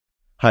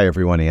Hi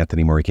everyone,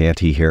 Anthony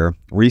Morganti here.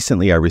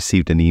 Recently I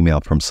received an email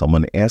from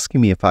someone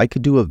asking me if I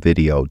could do a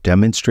video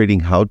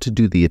demonstrating how to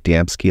do the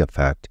Adamski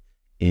effect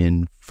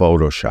in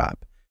Photoshop.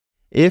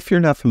 If you're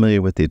not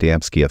familiar with the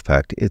Adamski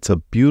effect, it's a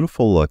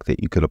beautiful look that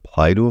you could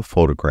apply to a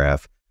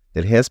photograph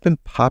that has been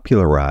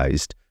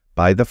popularized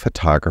by the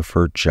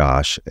photographer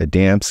Josh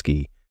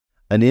Adamski.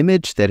 An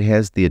image that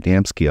has the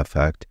Adamski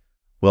effect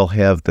will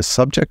have the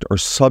subject or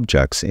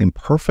subjects in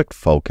perfect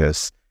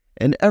focus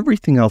and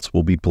everything else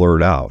will be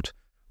blurred out.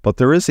 But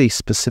there is a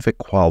specific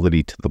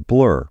quality to the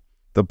blur.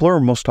 The blur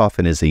most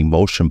often is a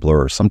motion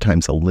blur,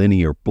 sometimes a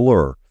linear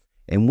blur.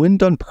 And when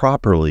done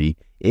properly,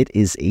 it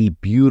is a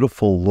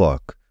beautiful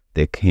look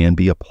that can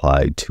be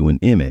applied to an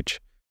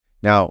image.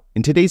 Now,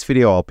 in today's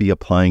video, I'll be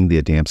applying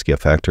the Adamski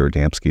effect or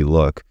Adamski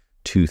look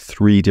to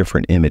 3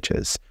 different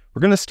images.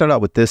 We're going to start out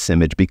with this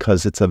image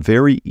because it's a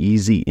very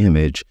easy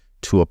image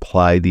to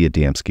apply the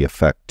Adamski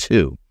effect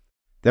to.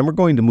 Then we're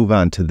going to move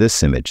on to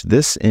this image.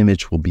 This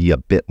image will be a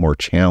bit more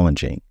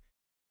challenging.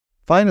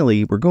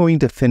 Finally, we're going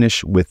to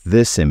finish with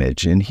this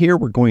image, and here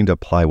we're going to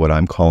apply what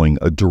I'm calling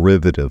a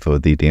derivative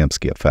of the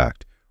Adamski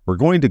effect. We're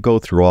going to go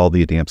through all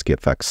the Adamski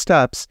effect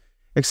steps,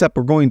 except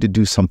we're going to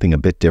do something a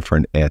bit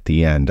different at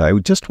the end. I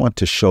just want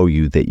to show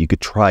you that you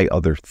could try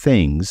other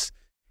things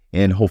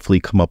and hopefully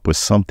come up with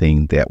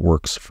something that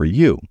works for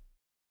you.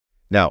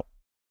 Now,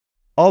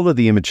 all of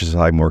the images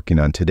I'm working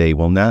on today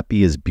will not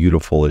be as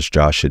beautiful as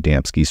Josh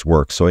Adamski's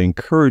work, so I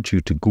encourage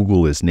you to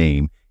Google his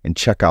name and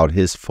check out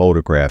his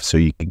photographs so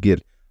you can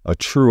get a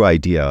true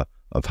idea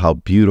of how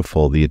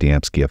beautiful the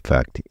Adamski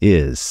effect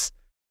is.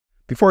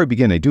 Before I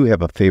begin, I do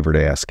have a favor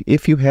to ask.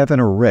 If you haven't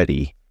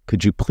already,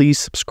 could you please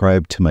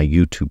subscribe to my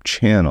YouTube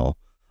channel?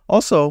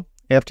 Also,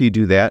 after you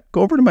do that,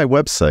 go over to my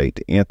website,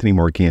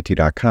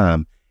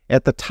 anthonymorganti.com.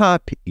 At the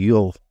top,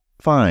 you'll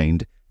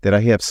find that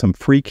I have some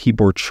free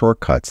keyboard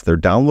shortcuts. They're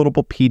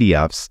downloadable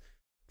PDFs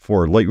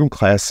for Lightroom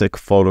Classic,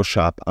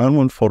 Photoshop,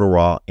 On1 Photo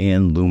Raw,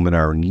 and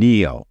Luminar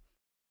Neo.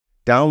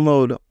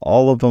 Download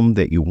all of them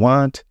that you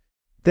want.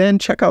 Then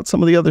check out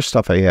some of the other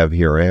stuff I have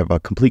here. I have a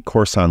complete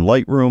course on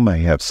Lightroom. I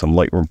have some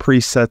Lightroom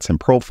presets and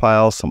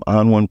profiles, some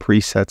On1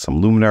 presets,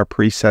 some Luminar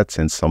presets,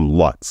 and some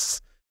LUTs.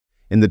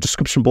 In the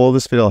description below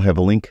this video, I'll have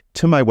a link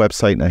to my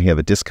website, and I have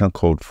a discount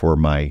code for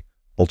my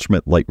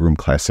Ultimate Lightroom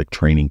Classic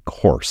Training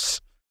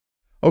course.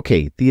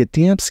 Okay, the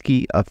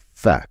Adamski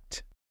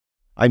effect.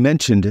 I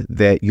mentioned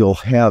that you'll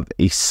have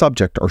a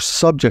subject or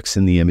subjects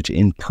in the image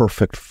in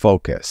perfect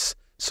focus.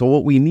 So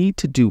what we need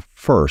to do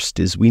first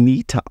is we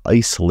need to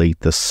isolate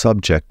the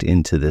subject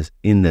in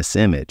this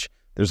image.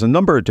 There's a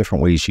number of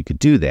different ways you could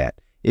do that.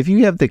 If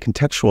you have the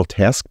contextual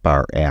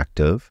taskbar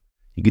active,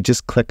 you could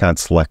just click on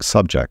Select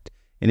Subject.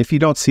 And if you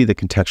don't see the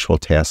contextual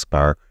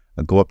taskbar,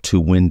 go up to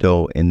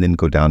Window and then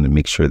go down and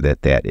make sure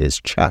that that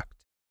is checked.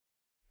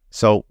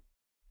 So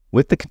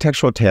with the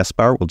contextual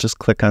taskbar, we'll just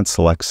click on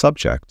Select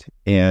Subject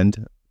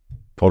and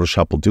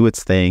Photoshop will do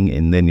its thing,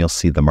 and then you'll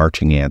see the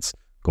marching ants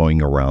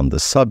going around the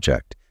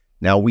subject.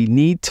 Now we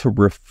need to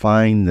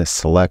refine the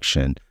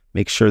selection,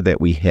 make sure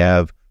that we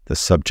have the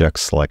subject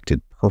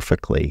selected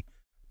perfectly.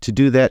 To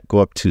do that, go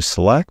up to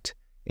Select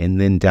and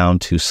then down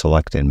to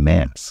Select and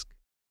Mask.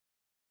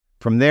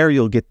 From there,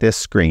 you'll get this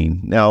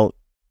screen. Now,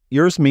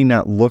 yours may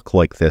not look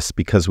like this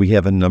because we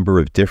have a number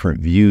of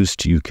different views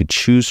you could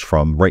choose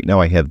from. Right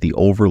now, I have the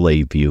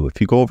overlay view. If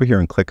you go over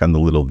here and click on the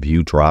little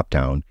view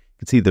dropdown, you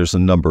can see there's a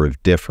number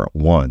of different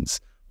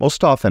ones.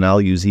 Most often, I'll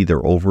use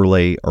either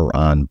overlay or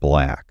on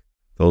black.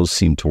 Those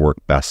seem to work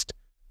best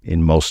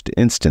in most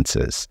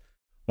instances.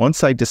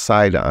 Once I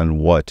decide on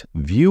what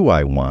view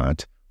I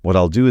want, what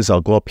I'll do is I'll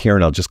go up here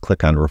and I'll just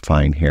click on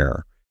Refine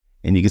Hair.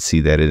 And you can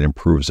see that it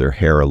improves their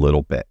hair a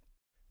little bit.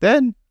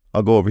 Then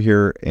I'll go over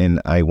here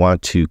and I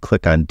want to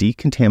click on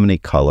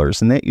Decontaminate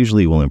Colors, and that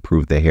usually will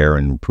improve the hair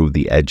and improve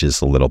the edges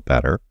a little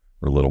better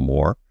or a little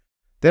more.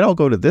 Then I'll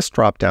go to this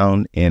drop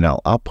down and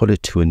I'll output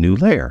it to a new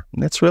layer.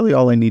 And that's really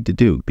all I need to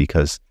do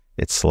because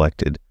it's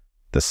selected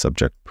the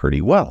subject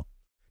pretty well.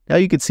 Now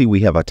you can see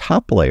we have a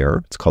top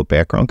layer. It's called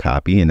Background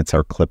Copy, and it's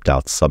our clipped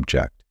out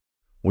subject.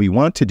 What we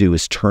want to do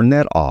is turn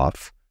that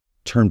off,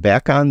 turn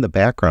back on the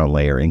background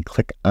layer, and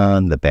click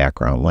on the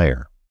background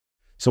layer.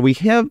 So we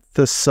have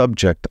the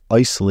subject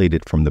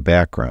isolated from the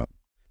background.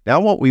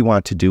 Now what we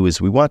want to do is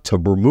we want to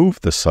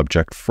remove the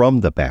subject from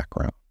the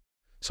background.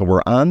 So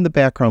we're on the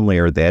background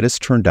layer. That is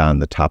turned on.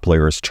 The top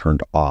layer is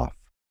turned off.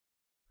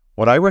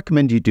 What I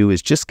recommend you do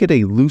is just get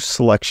a loose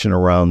selection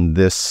around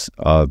this,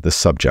 the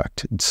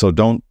subject. So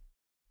don't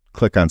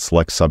click on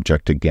Select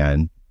Subject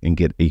again and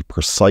get a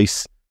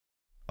precise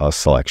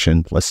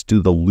selection. Let's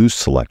do the loose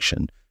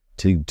selection.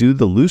 To do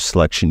the loose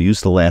selection, use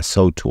the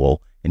lasso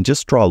tool and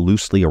just draw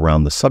loosely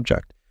around the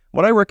subject.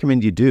 What I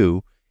recommend you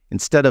do,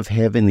 instead of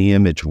having the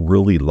image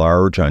really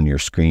large on your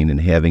screen and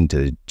having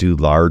to do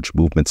large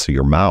movements of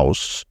your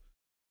mouse,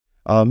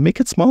 make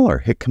it smaller.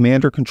 Hit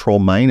Command or Control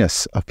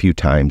minus a few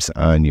times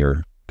on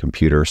your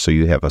computer so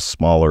you have a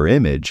smaller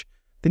image.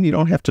 Then you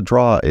don't have to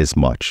draw as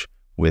much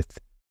with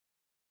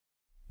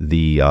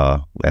the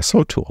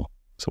lasso tool.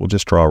 So we'll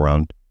just draw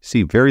around.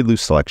 See, very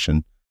loose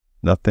selection,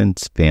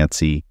 Nothing's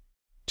fancy,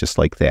 just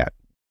like that.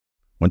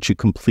 Once you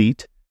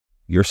complete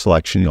your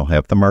selection, you'll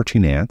have the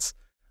marching ants.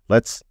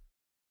 Let's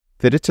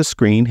fit it to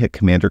screen, hit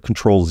Command or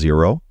Control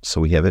 0,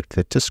 so we have it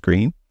fit to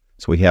screen.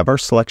 So we have our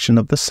selection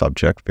of the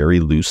subject very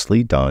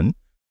loosely done.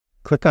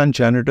 Click on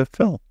Generative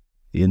Fill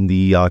in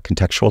the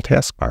contextual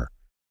taskbar.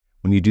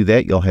 When you do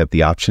that, you'll have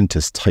the option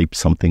to type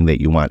something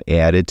that you want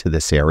added to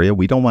this area.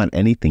 We don't want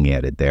anything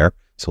added there,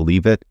 so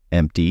leave it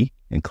empty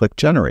and click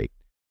Generate.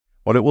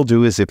 What it will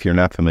do is, if you're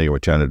not familiar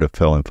with Generative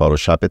Fill in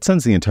Photoshop, it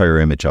sends the entire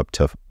image up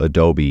to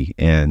Adobe,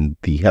 and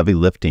the heavy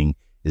lifting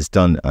is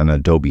done on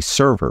Adobe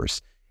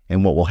servers.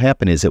 And what will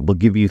happen is it will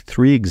give you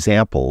 3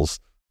 examples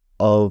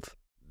of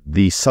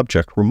the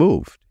subject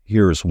removed.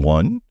 Here's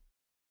 1,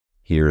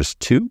 here's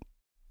 2,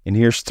 and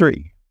here's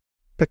 3.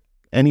 Pick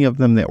any of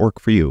them that work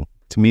for you.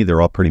 To me,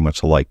 they're all pretty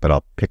much alike, but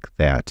I'll pick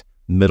that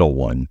middle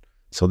one.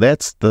 So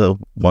that's the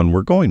one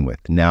we're going with.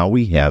 Now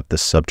we have the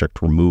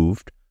subject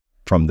removed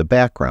from the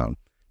background.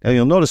 Now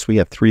you'll notice we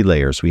have 3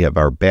 layers. We have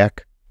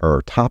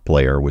our top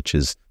layer, which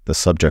is the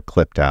subject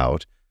clipped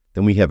out.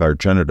 Then we have our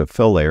generative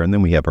fill layer, and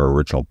then we have our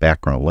original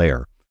background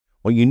layer.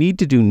 What you need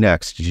to do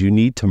next is you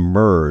need to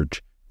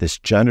merge this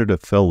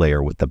generative fill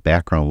layer with the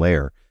background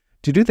layer.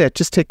 To do that,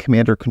 just hit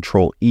Command or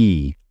Control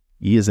E.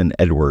 E is in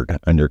Edward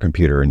on your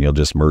computer, and you'll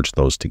just merge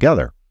those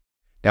together.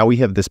 Now we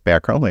have this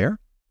background layer,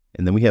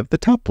 and then we have the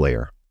top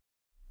layer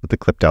with the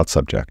clipped out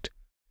subject.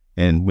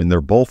 And when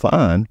they're both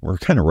on, we're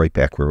kind of right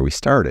back where we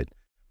started.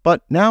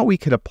 But now we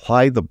could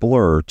apply the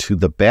blur to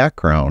the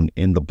background,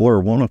 and the blur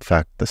won't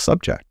affect the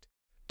subject.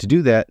 To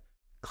do that,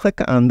 click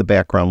on the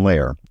background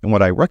layer. And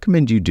what I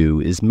recommend you do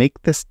is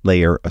make this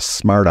layer a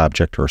smart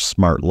object or a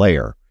smart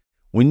layer.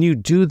 When you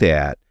do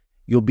that,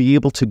 you'll be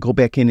able to go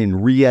back in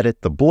and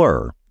re-edit the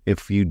blur.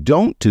 If you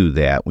don't do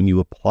that, when you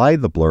apply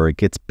the blur, it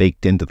gets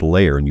baked into the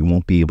layer and you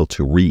won't be able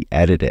to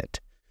re-edit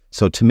it.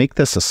 So to make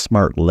this a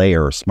smart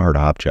layer, a smart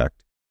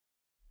object,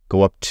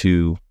 go up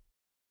to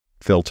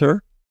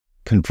Filter,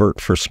 Convert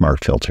for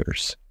Smart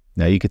Filters.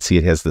 Now you can see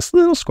it has this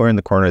little square in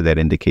the corner that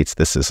indicates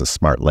this is a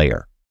smart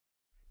layer.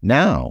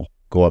 Now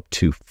go up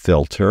to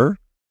Filter,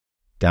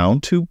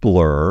 down to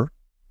Blur,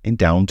 and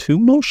down to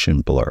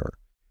Motion Blur.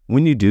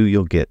 When you do,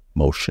 you'll get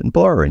motion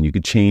blur, and you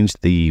could change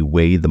the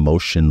way the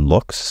motion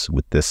looks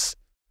with this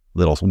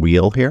little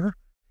wheel here,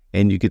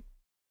 and you could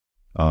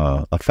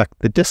affect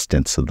the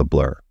distance of the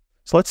blur.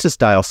 So let's just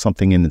dial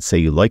something in and say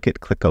you like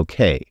it, click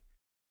OK.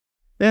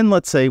 Then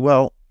let's say,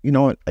 well, you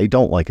know what, I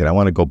don't like it. I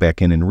want to go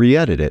back in and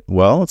re-edit it.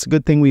 Well, it's a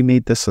good thing we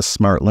made this a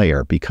smart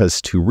layer,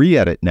 because to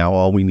re-edit now,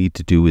 all we need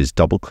to do is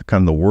double click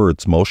on the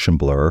words motion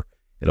blur.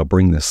 It'll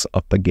bring this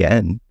up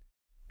again,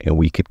 and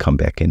we could come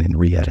back in and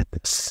re-edit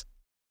this.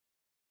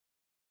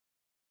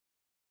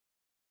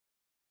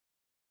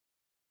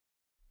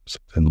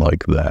 Something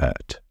like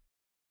that.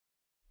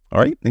 All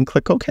right, and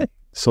click OK.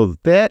 So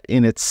that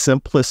in its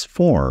simplest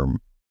form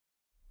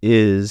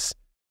is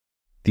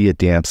the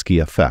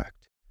Adamski effect.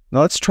 Now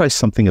let's try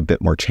something a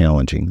bit more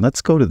challenging.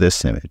 Let's go to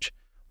this image.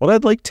 What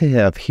I'd like to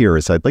have here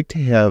is I'd like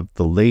to have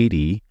the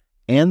lady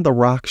and the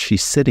rock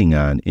she's sitting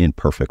on in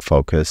perfect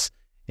focus,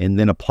 and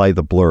then apply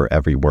the blur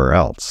everywhere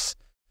else.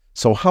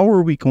 So how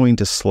are we going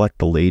to select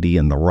the lady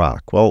and the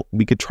rock? Well,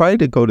 we could try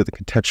to go to the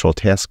contextual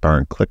taskbar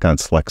and click on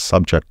Select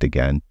Subject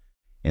again,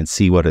 and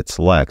see what it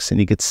selects. And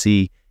you could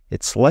see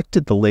it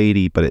selected the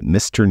lady, but it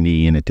missed her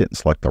knee, and it didn't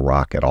select the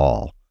rock at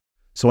all.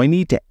 So I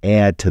need to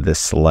add to this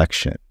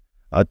selection.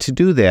 To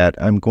do that,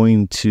 I'm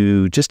going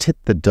to just hit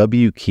the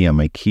W key on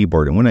my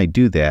keyboard. And when I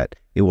do that,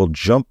 it will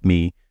jump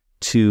me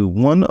to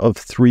one of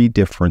 3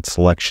 different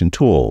selection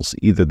tools,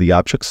 either the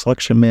Object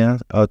Selection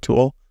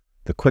tool,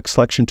 the Quick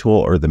Selection tool,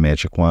 or the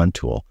Magic Wand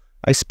tool.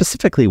 I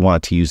specifically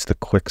want to use the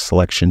Quick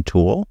Selection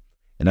tool,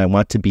 and I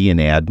want to be in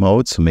add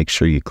mode, so make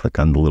sure you click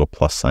on the little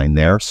plus sign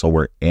there. So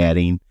we're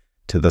adding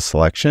to the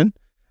selection.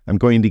 I'm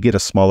going to get a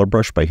smaller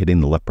brush by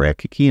hitting the left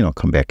bracket key, and I'll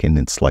come back in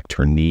and select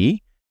her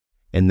knee.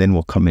 And then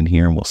we'll come in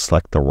here and we'll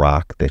select the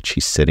rock that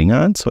she's sitting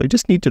on. So I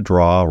just need to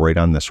draw right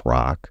on this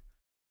rock.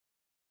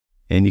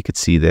 And you can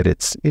see that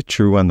it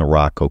drew on the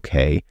rock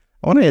okay.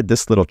 I want to add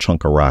this little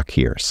chunk of rock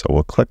here. So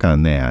we'll click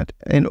on that.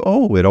 And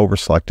oh, it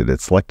overselected.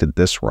 It selected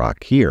this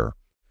rock here.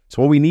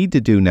 So what we need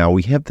to do now,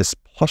 we have this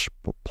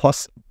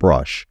plus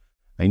brush.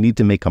 I need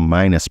to make a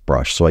minus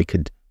brush so I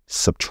could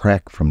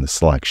subtract from the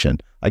selection.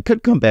 I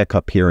could come back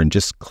up here and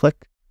just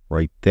click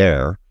right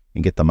there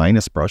and get the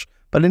minus brush.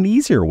 But an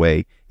easier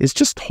way is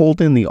just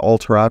hold in the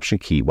Alt or Option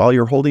key. While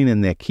you're holding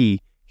in that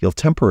key, you'll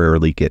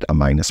temporarily get a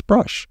minus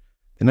brush.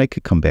 Then I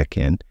could come back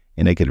in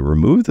and I could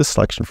remove the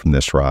selection from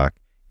this rock,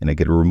 and I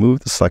could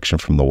remove the selection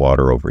from the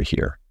water over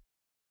here.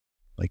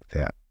 Like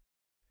that.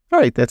 All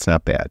right, that's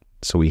not bad.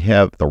 So we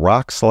have the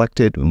rock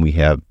selected and we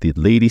have the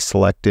lady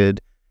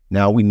selected.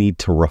 Now we need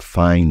to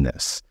refine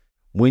this.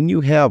 When you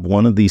have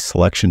one of these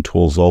selection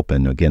tools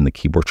open, again, the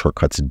keyboard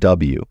shortcut's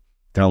W,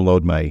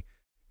 download my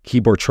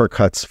keyboard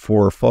shortcuts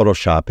for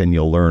Photoshop, and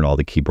you'll learn all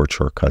the keyboard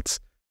shortcuts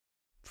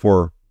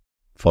for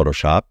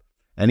Photoshop.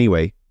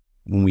 Anyway,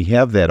 when we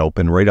have that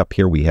open, right up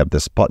here, we have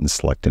this button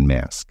Select and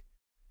Mask.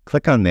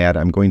 click on that.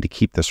 I'm going to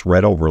keep this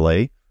red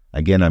overlay.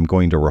 Again, I'm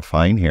going to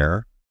refine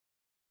hair.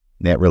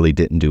 That really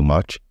didn't do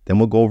much. Then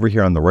we'll go over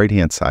here on the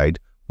right-hand side.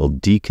 We'll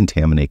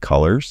decontaminate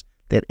colors.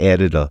 That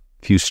added a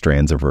few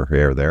strands of her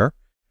hair there.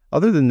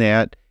 Other than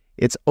that,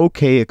 it's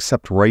okay,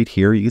 except right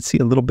here, you can see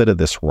a little bit of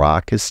this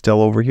rock is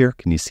still over here.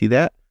 Can you see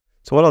that?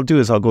 So what I'll do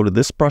is I'll go to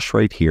this brush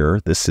right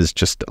here. This is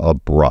just a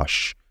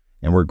brush,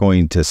 and we're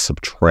going to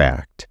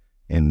subtract.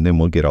 And then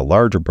we'll get a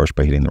larger brush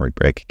by hitting the right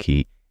bracket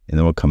key. And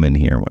then we'll come in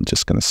here and we're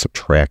just going to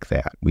subtract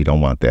that. We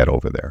don't want that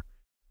over there.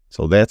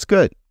 So that's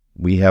good.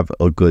 We have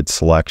a good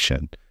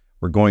selection.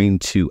 We're going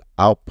to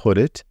output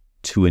it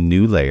to a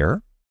new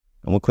layer,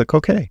 and we'll click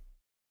OK.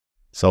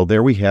 So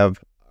there we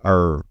have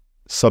our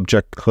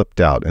subject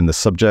clipped out. And the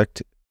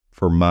subject,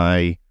 for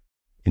my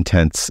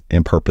intents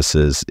and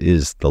purposes,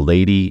 is the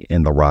lady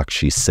and the rock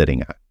she's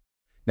sitting on.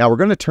 Now we're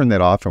going to turn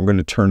that off, and we're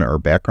going to turn our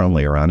background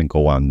layer on and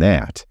go on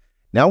that.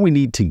 Now we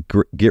need to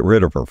get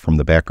rid of her from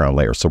the background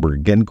layer. So we're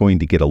again going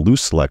to get a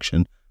loose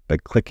selection by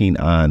clicking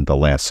on the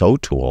lasso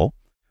tool.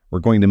 We're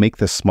going to make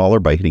this smaller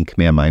by hitting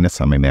Command minus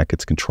on my Mac.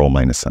 It's Control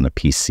minus on a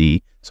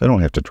PC, so I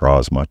don't have to draw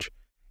as much.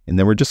 And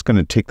then we're just going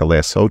to take the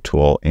lasso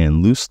tool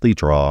and loosely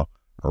draw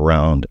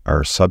around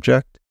our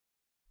subject,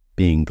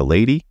 being the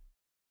lady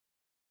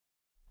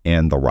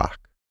and the rock.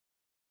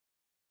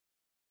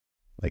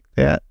 Like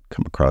that.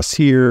 Come across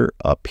here,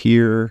 up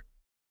here.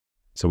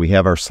 So we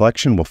have our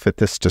selection. We'll fit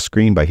this to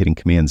screen by hitting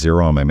Command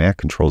 0 on my Mac,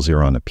 Control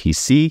 0 on a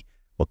PC.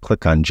 We'll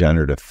click on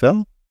Generative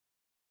Fill.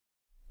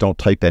 Don't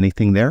type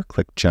anything there.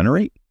 Click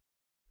Generate.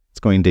 It's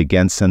going to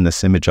again send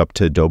this image up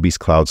to Adobe's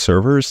cloud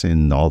servers,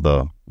 and all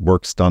the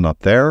work's done up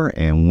there.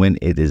 And when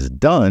it is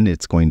done,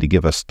 it's going to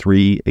give us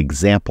 3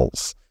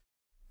 examples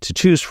to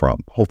choose from.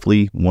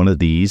 Hopefully one of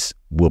these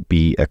will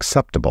be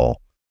acceptable.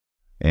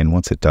 And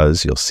once it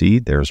does, you'll see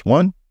there's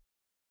 1,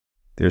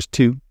 there's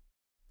 2,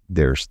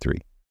 there's 3.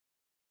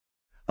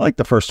 I like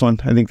the first one.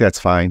 I think that's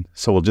fine.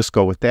 So we'll just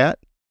go with that.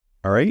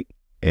 All right.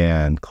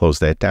 And close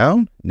that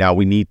down. Now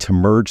we need to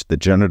merge the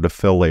generative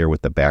fill layer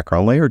with the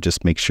background layer.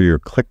 Just make sure you're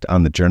clicked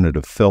on the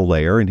generative fill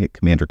layer and hit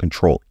Command or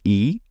Control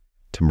E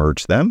to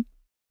merge them.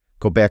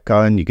 Go back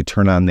on. You can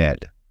turn on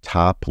that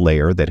top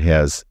layer that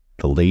has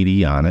the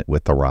lady on it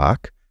with the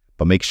rock,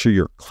 but make sure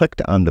you're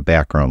clicked on the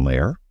background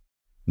layer.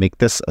 Make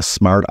this a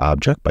smart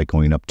object by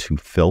going up to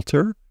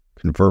Filter,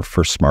 Convert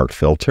for Smart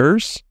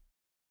Filters.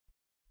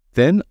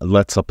 Then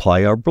let's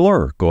apply our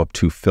blur. Go up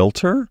to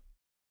Filter,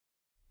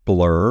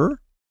 Blur,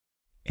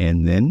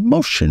 and then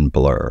Motion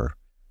Blur.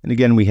 And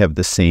again, we have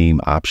the same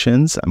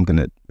options. I'm going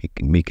to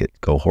make it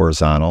go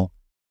horizontal.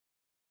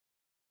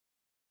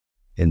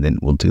 And then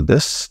we'll do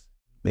this,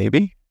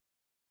 maybe.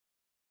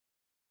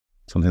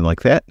 Something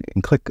like that.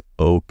 And click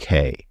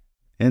OK.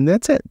 And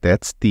that's it.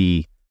 That's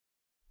the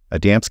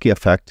Adamski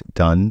effect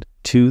done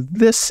to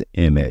this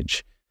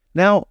image.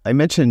 Now, I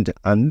mentioned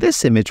on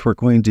this image, we're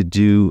going to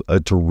do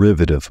a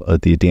derivative of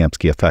the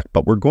Adamski effect,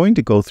 but we're going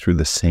to go through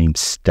the same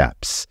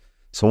steps.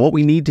 So what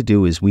we need to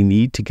do is we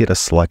need to get a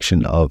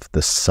selection of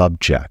the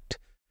subject.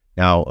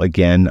 Now,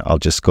 again, I'll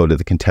just go to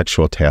the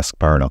contextual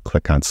taskbar and I'll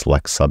click on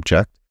Select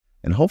Subject,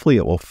 and hopefully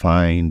it will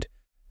find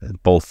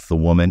both the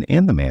woman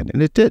and the man,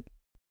 and it did.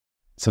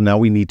 So now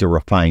we need to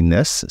refine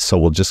this. So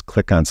we'll just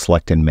click on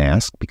Select and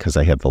Mask because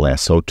I have the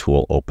lasso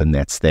tool open.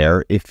 That's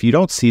there. If you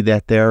don't see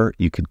that there,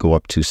 you could go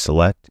up to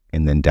Select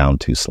and then down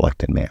to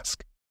Select and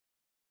Mask.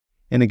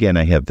 And again,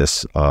 I have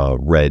this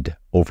red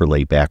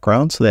overlay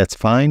background, so that's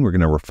fine. We're going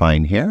to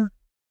refine hair.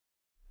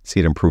 See,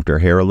 it improved our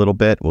hair a little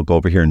bit. We'll go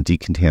over here and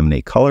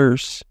decontaminate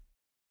colors.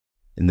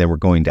 And then we're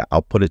going to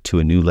output it to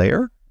a new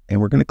layer, and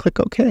we're going to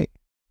click OK.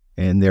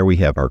 And there we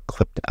have our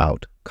clipped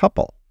out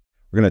couple.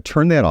 We're going to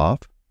turn that off,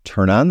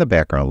 turn on the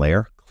background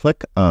layer,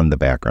 click on the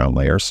background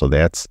layer. So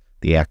that's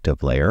the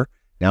active layer.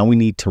 Now we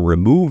need to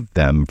remove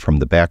them from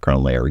the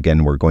background layer.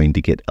 Again, we're going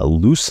to get a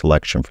loose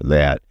selection for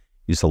that.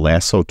 Use the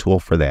lasso tool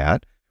for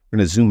that. We're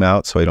going to zoom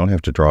out so I don't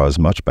have to draw as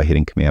much by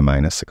hitting Command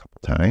minus a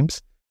couple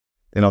times.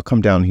 Then I'll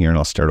come down here and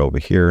I'll start over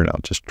here and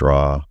I'll just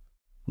draw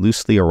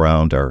loosely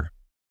around our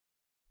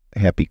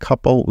happy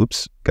couple.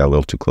 Oops, got a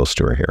little too close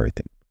to her hair, I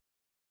think.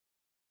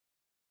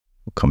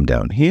 We'll come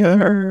down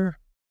here.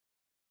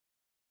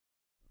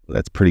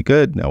 That's pretty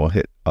good. Now we'll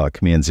hit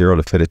Command 0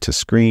 to fit it to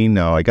screen.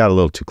 Now I got a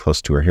little too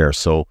close to her hair,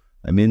 so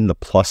I'm in the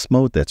plus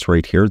mode. That's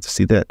right here.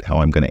 See that? How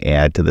I'm going to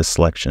add to this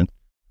selection.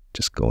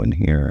 Just go in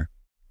here,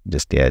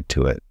 just add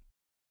to it.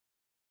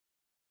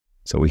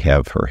 So we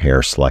have her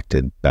hair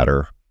selected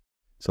better.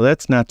 So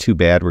that's not too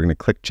bad. We're going to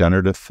click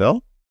Generative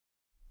Fill.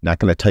 Not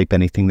going to type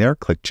anything there.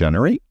 Click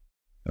Generate.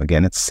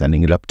 Again, it's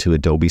sending it up to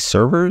Adobe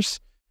servers,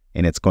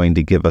 and it's going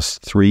to give us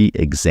 3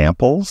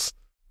 examples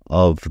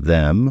of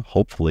them,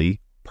 hopefully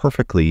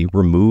perfectly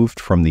removed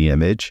from the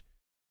image.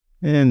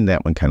 And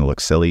that one kind of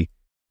looks silly.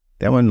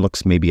 That one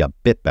looks maybe a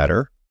bit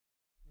better.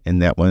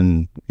 And that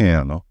one, I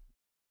don't know.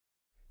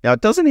 Now,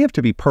 it doesn't have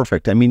to be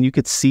perfect. I mean, you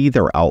could see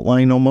their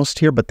outline almost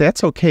here, but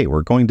that's okay.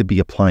 We're going to be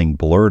applying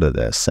blur to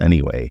this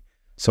anyway,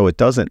 so it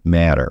doesn't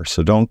matter.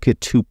 So don't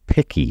get too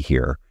picky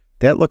here.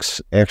 That looks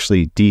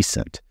actually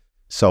decent.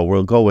 So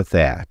we'll go with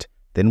that.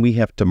 Then we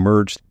have to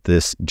merge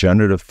this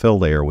generative fill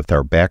layer with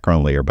our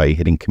background layer by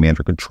hitting Command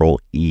or Control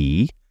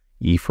E,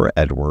 E for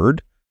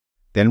Edward.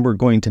 Then we're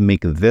going to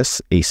make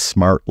this a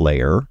smart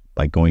layer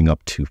by going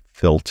up to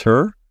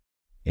Filter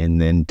and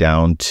then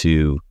down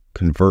to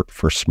Convert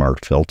for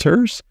Smart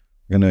Filters.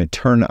 We're going to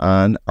turn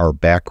on our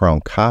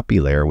background copy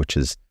layer, which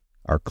is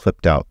our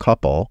clipped out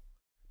couple,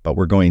 but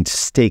we're going to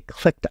stay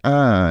clicked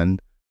on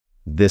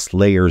this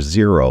layer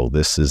 0.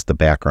 This is the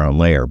background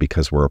layer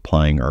because we're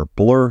applying our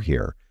blur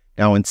here.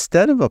 Now,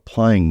 instead of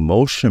applying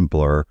motion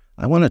blur,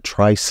 I want to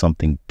try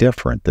something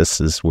different.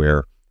 This is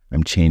where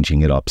I'm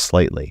changing it up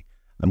slightly.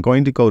 I'm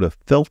going to go to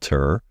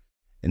Filter,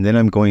 and then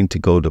I'm going to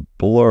go to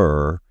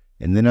Blur,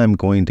 and then I'm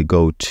going to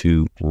go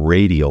to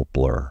Radial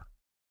Blur.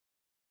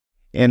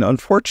 And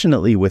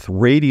unfortunately, with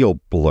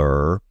Radial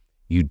Blur,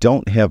 you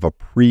don't have a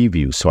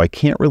preview, so I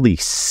can't really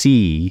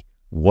see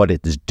what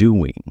it's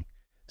doing.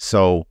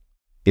 So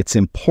it's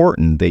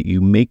important that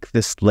you make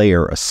this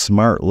layer a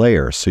smart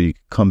layer so you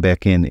can come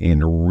back in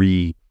and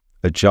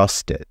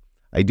readjust it.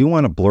 I do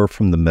want to blur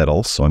from the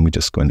middle, so I'm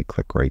just going to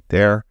click right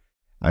there.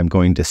 I'm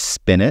going to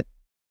spin it.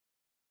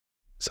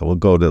 So we'll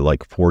go to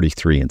like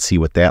 43 and see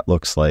what that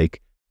looks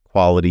like.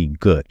 Quality,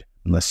 good.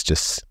 And let's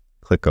just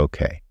click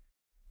OK.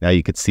 Now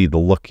you can see the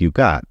look you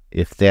got.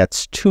 If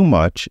that's too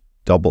much,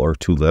 or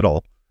too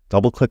little,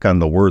 double click on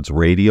the words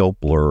Radial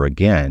Blur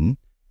again,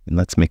 and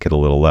let's make it a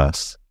little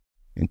less,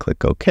 and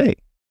click OK.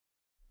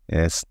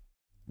 Yes,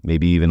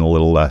 maybe even a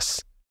little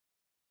less,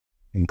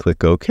 and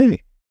click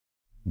OK.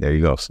 There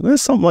you go. So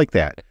there's something like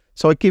that.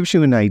 So it gives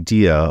you an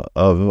idea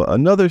of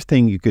another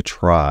thing you could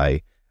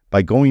try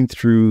by going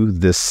through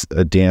this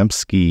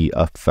Adamski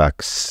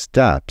Effect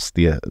steps,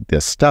 the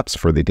steps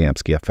for the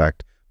Adamski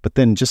Effect, but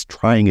then just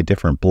trying a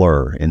different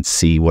blur and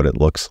see what it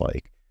looks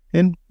like.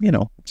 And, you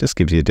know, it just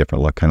gives you a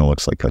different look, kind of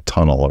looks like a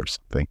tunnel or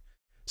something.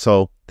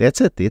 So that's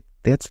it.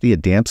 That's the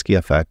Adamski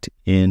Effect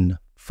in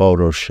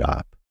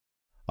Photoshop.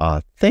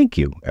 Thank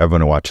you, everyone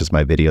who watches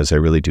my videos. I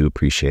really do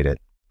appreciate it.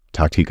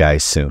 Talk to you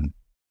guys soon.